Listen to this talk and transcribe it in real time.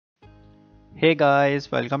Hey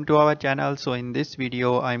guys, welcome to our channel. So in this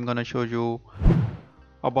video I'm gonna show you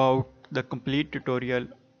about the complete tutorial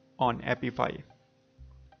on Apify.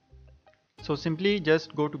 So simply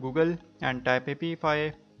just go to Google and type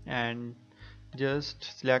Apify and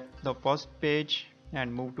just select the first page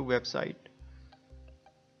and move to website.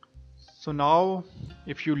 So now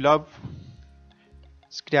if you love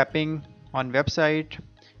scrapping on website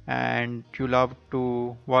and you love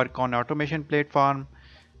to work on automation platform,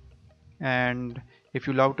 and if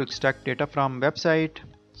you love to extract data from website,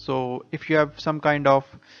 so if you have some kind of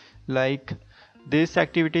like these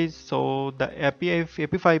activities, so the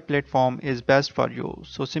Apify platform is best for you.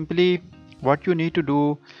 So simply what you need to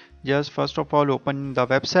do, just first of all open the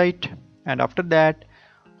website, and after that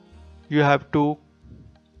you have to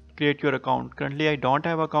create your account. Currently I don't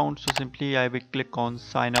have account, so simply I will click on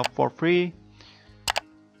sign up for free.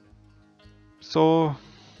 So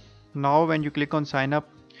now when you click on sign up,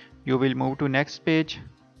 you will move to next page.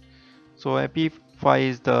 So Apify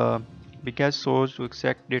is the biggest source to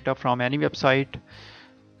extract data from any website.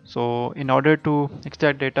 So in order to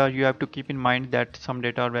extract data, you have to keep in mind that some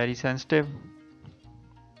data are very sensitive.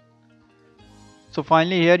 So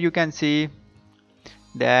finally here you can see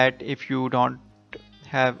that if you don't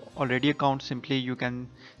have already account, simply you can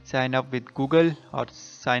sign up with Google or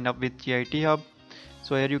sign up with GIT Hub.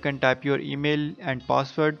 So here you can type your email and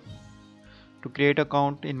password to create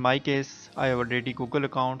account. In my case I have already Google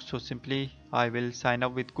account, so simply I will sign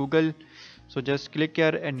up with Google. So just click here,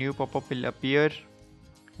 a new pop-up will appear,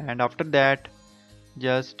 and after that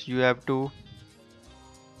just you have to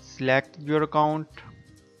select your account,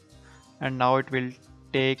 and now it will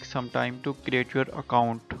take some time to create your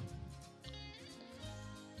account.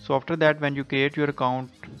 So after that, when you create your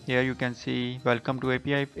account, here you can see welcome to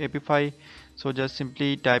Apify. So just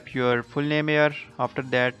simply type your full name here. After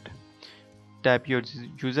that type your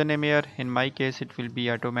username here. In my case it will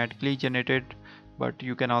be automatically generated, but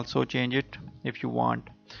you can also change it if you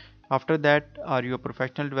want. After that, are you a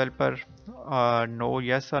professional developer? No,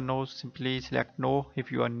 yes or no, simply select no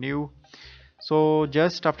if you are new. So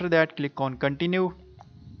just after that click on continue.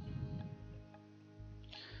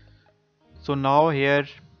 So now here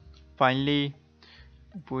finally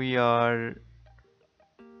we are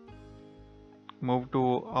moved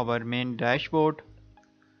to our main dashboard.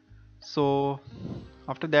 So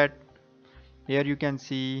after that, here you can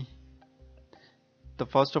see the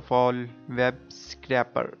first of all web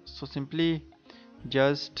scraper. So simply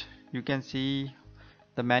just you can see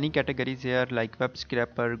the many categories here like web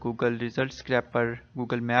scraper, Google result scraper,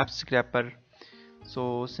 Google Maps scraper.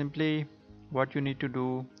 So simply what you need to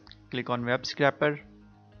do, click on web scraper,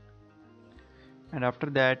 and after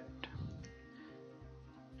that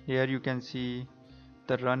here you can see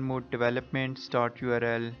the run mode development start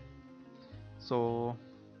URL. So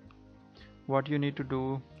what you need to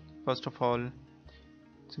do, first of all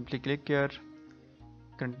simply click here.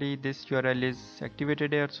 Currently this URL is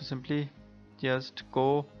activated here, so simply just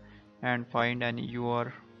go and find any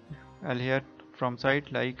URL here from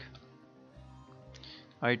site, like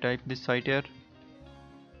I type this site here,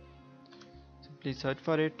 simply search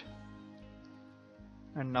for it,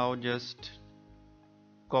 and now just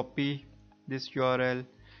copy this URL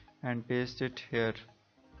and paste it here.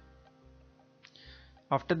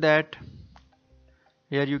 After that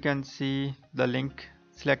here you can see the link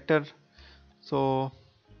selector. So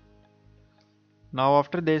now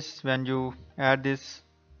after this, when you add this,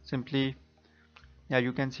 simply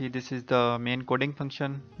you can see this is the main coding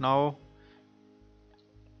function. Now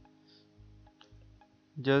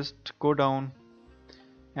just go down,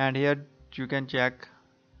 and here you can check,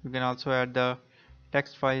 you can also add the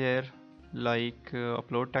text file here, like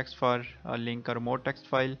upload text for a link or more text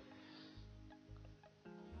file.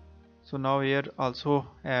 So now here also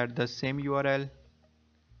add the same URL.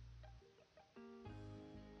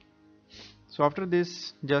 So after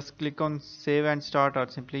this just click on save and start, or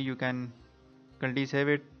simply you can currently save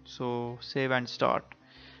it, so save and start.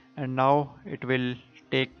 And now it will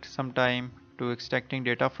take some time to extracting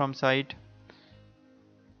data from site.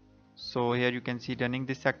 So here you can see running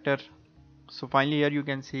this sector. So finally here you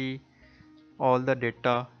can see all the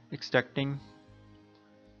data extracting.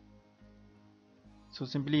 So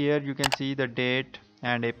simply here you can see the date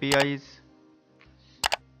and APIs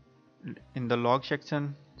in the log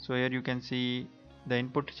section. So here you can see the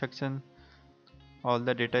input section, all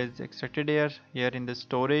the data is extracted here. Here in the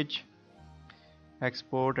storage,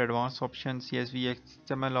 export, advanced option, CSV,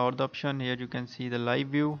 XML, or the option, here you can see the live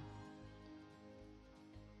view.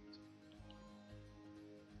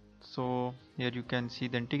 So here you can see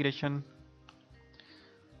the integration.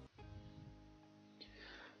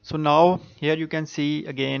 So now here you can see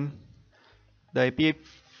again the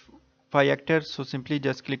Apify actor. So simply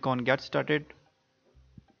just click on get started.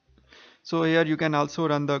 So here you can also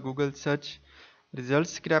run the Google search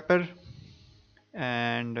results scraper,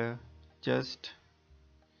 and just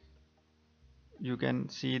you can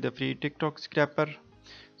see the free TikTok scraper.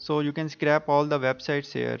 So you can scrap all the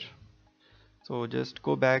websites here. So just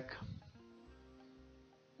go back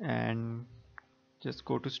and just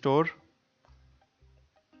go to store.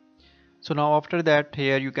 So now after that,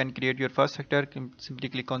 here you can create your first sector. Simply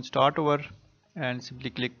click on start over and simply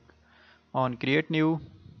click on create new.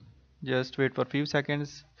 Just wait for few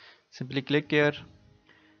seconds. Simply click here,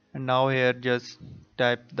 and now here just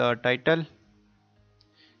type the title,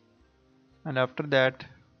 and after that,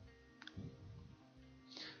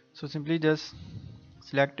 so simply just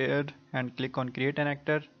select here and click on create an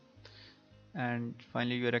actor, and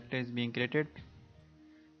finally your actor is being created.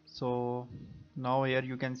 So now here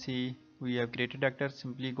you can see we have created actor.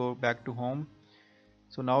 Simply go back to home.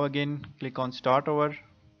 So now again click on start over,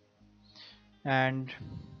 and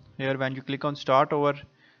here when you click on start over,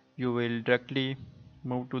 you will directly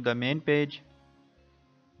move to the main page.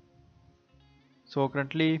 So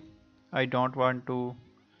currently I don't want to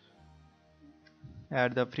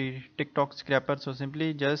add the free TikTok scraper, so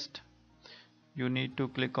simply just you need to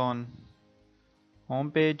click on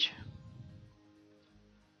home page.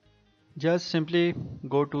 Just simply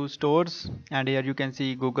go to stores, and here you can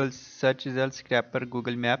see Google search results scraper,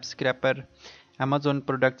 Google Maps scraper, Amazon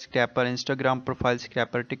product scraper, Instagram profile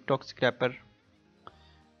scraper, TikTok scraper.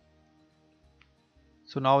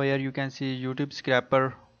 So now here you can see YouTube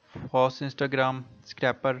scraper, Host Instagram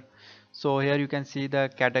scraper. So here you can see the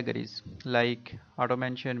categories like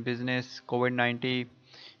automation, business, COVID-19,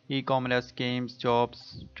 e-commerce, games,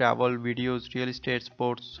 jobs, travel, videos, real estate,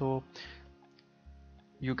 sports. So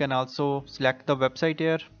you can also select the website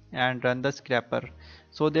here and run the scraper.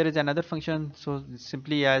 So there is another function. So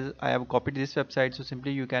simply, as I have copied this website, so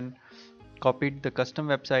simply you can copy the custom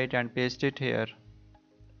website and paste it here.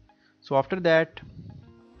 So after that,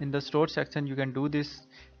 in the store section you can do this.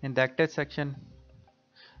 In the active section,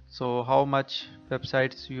 so how much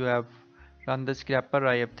websites you have run the scraper,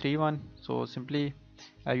 I have 3 so simply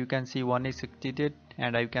you can see one is succeeded,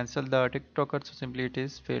 and I cancel the TikToker, so simply it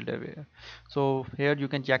is failed away. So here you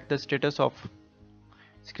can check the status of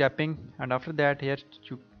scrapping, and after that here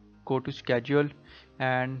you go to schedule,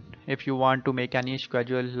 and if you want to make any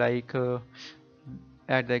schedule like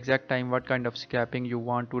at the exact time what kind of scrapping you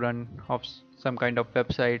want to run of some kind of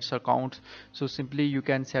websites accounts, so simply you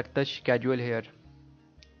can set the schedule here.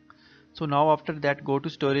 So now after that, go to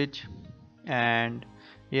storage, and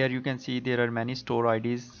here you can see there are many store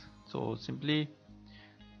IDs. So simply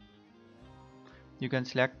you can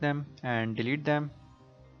select them and delete them,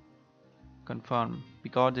 confirm,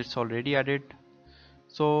 because it's already added.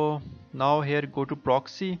 So now here go to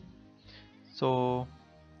proxy. So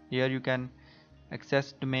here you can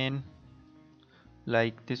access domain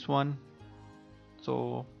like this one.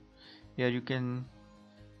 So here you can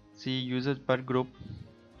see users per group,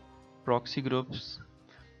 proxy groups,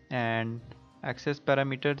 and access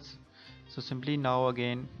parameters. So simply now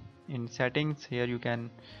again in settings, here you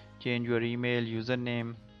can change your email,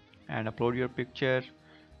 username, and upload your picture.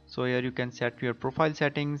 So here you can set your profile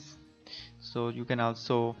settings. So you can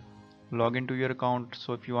also log into your account.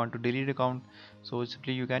 So if you want to delete account, so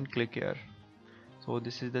simply you can click here. So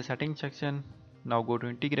this is the settings section. Now go to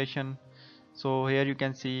integration. So here you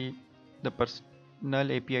can see the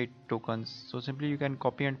personal API tokens. So simply you can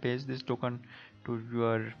copy and paste this token to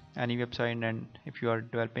your any website, and if you are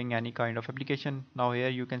developing any kind of application. Now here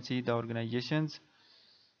you can see the organizations.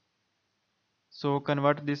 So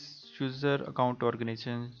convert this user account to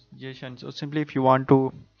organization. So simply if you want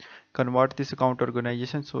to convert this account to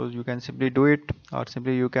organization, so you can simply do it, or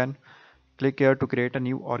simply you can click here to create a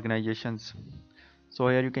new organizations. So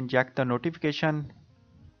here you can check the notification,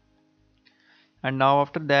 and now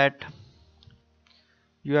after that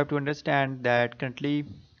you have to understand that currently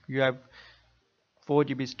you have 4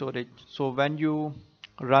 GB storage. So when you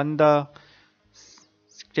run the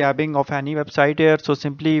scrapping of any website here, so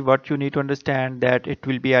simply what you need to understand that it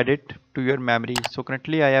will be added to your memory. So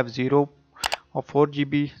currently I have 0 of 4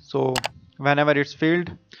 GB, so whenever it's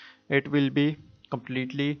filled, it will be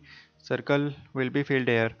completely circle will be filled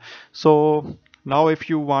here. So now if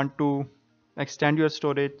you want to extend your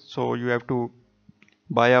storage, so you have to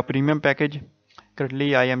buy a premium package.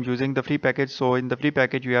 Currently I am using the free package, so in the free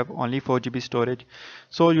package you have only 4 GB storage.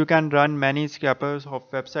 So you can run many scrapers of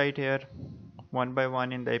website here one by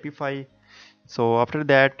one in the Apify. So after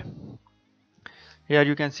that, here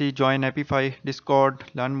you can see join Apify Discord,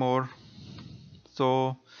 learn more.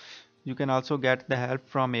 So you can also get the help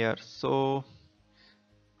from here. So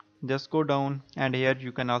just go down, and here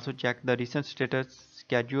you can also check the recent status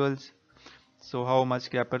schedules, so how much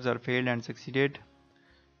scrappers are failed and succeeded.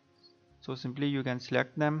 So simply you can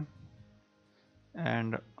select them,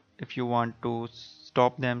 and if you want to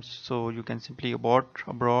stop them, so you can simply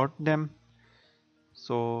abort them.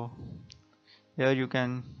 So here you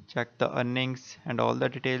can check the earnings and all the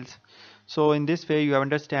details. So in this way you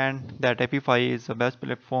understand that Apify is the best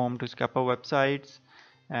platform to scrap our websites,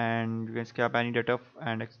 and you can scrap any data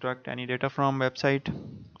and extract any data from website.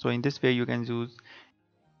 So in this way you can use